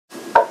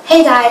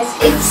Hey guys,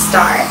 it's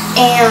Star,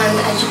 and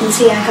as you can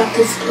see, I got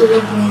this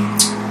lovely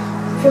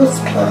rose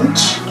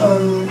punch.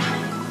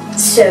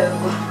 So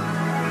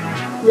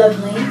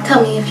lovely.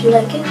 Tell me if you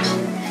like it.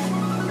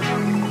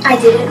 I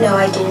didn't. No,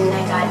 I didn't.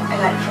 I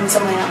got it from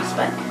someone else,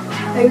 but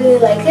I really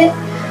like it.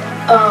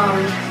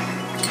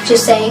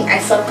 Just saying, I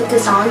slept with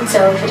this on,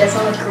 so if it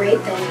doesn't look great,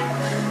 then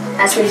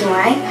that's the reason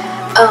why.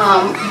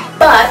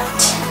 But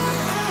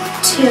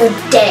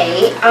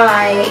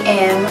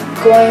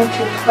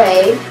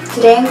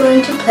today I'm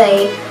going to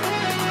play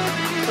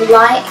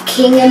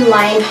King and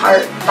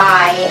Lionheart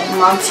by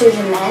Monsters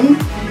and Men,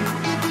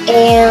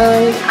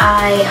 and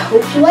I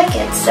hope you like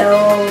it. So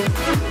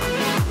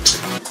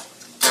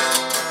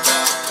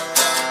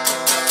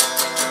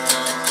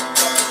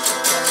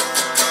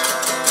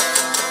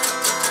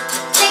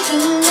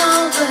taking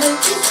over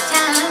this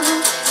town,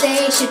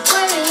 they should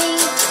worry.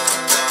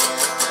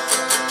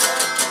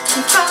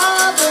 The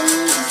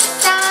problems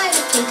aside,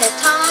 I think I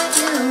taught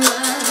you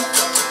well.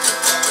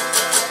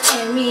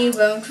 And we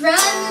won't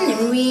run,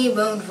 and we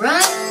won't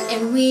run,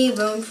 and we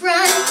won't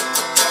run.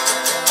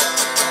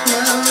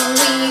 No,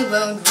 we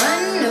won't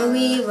run, no,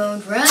 we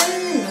won't run,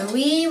 no,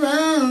 we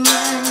won't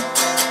run.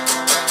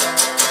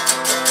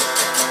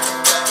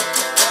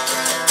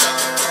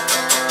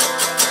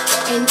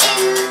 And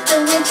in the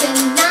winter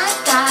night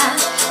sky,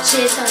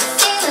 ships are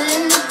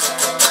sailing,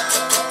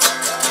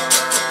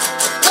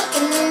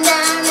 looking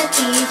down at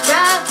these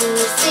bright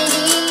blue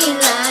city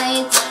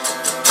lights.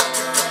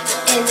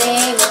 And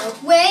they won't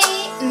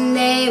wait, and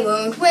they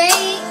won't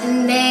wait,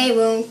 and they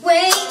won't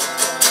wait.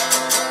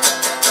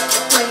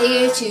 We're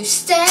here to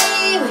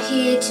stay, we're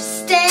here to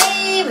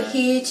stay, we're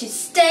here to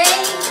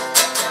stay.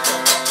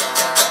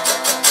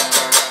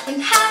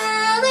 And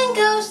howling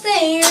ghosts,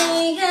 they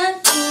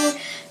reappear,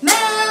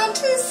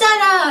 mountains that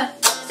are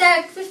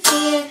stacked for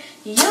fear.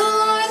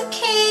 You're the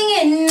king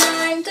and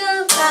I'm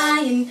the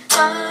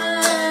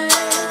Lionheart.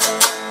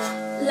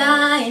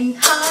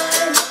 Lionheart.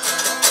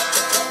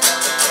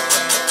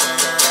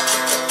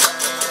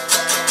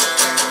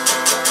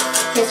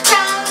 His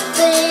crowds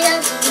lay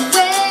up the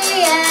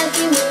way as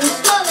we move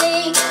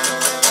slowly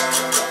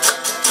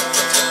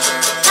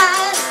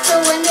past the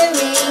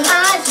wondering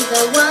eyes of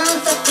the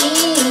ones left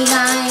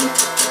behind.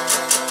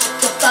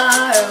 The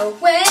far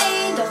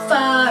away, the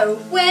far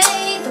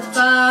away, the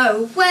far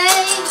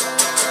away.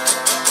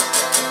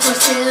 We're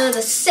still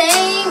the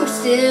same, we're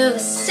still the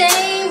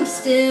same, we're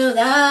still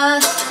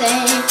the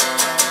same.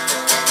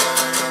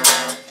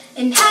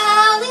 And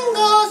howling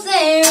gulls,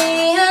 they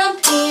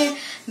reappear,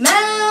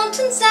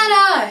 mountains that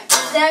are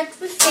stacked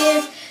with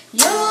fear.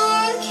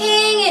 You're the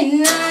king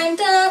and I'm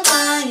the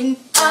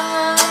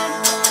Lionheart.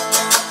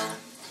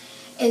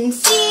 And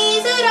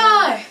seas that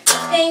are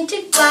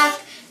painted black,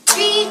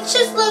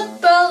 creatures look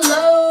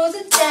below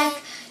the deck.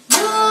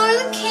 You're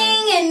the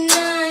king and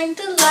I'm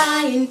the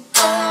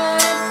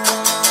Lionheart.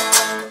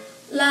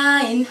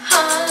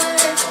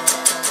 Lionheart.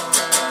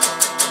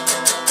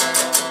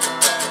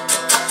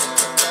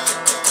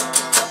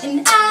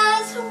 And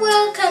as the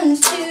world comes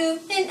to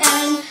an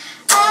end,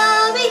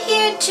 I'll be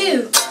here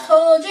to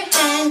hold your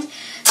hand.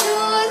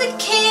 You're the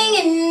king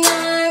and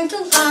I'm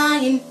the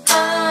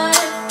Lionheart.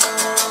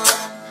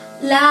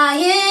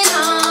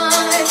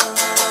 Lionheart.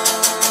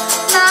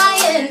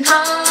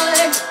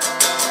 Lionheart.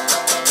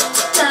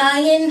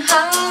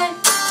 Lionheart.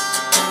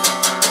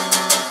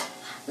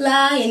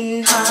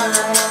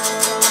 Lionheart.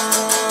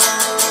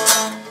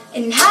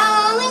 And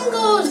howling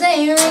gulls,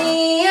 they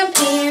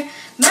reappear,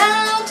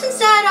 mountains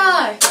that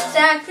are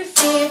stacked with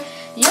fear.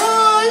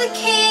 You're the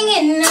king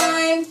and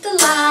I'm the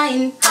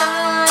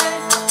Lionheart.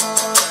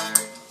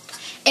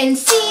 And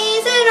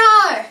seas that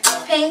are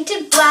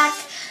painted black,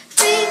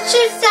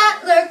 creatures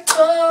that lurk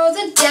below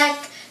the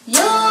deck.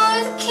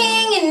 You're the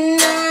king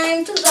and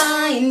I'm the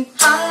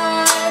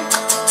Lionheart.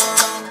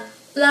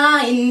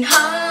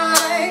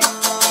 Lionheart.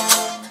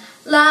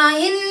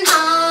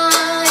 Lionheart.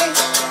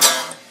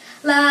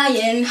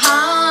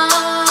 Lionheart.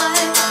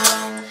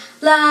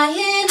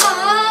 Lionheart.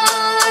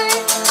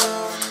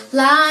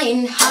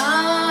 Lionheart.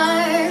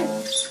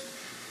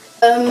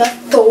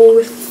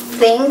 So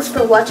thanks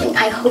for watching.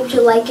 I hope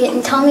you like it,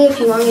 and tell me if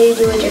you want me to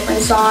do a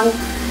different song.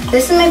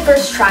 This is my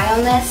first try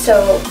on this,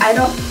 so I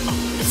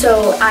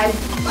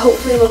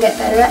hopefully will get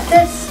better at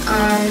this.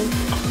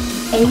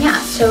 And yeah,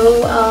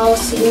 so I'll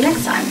see you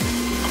next time.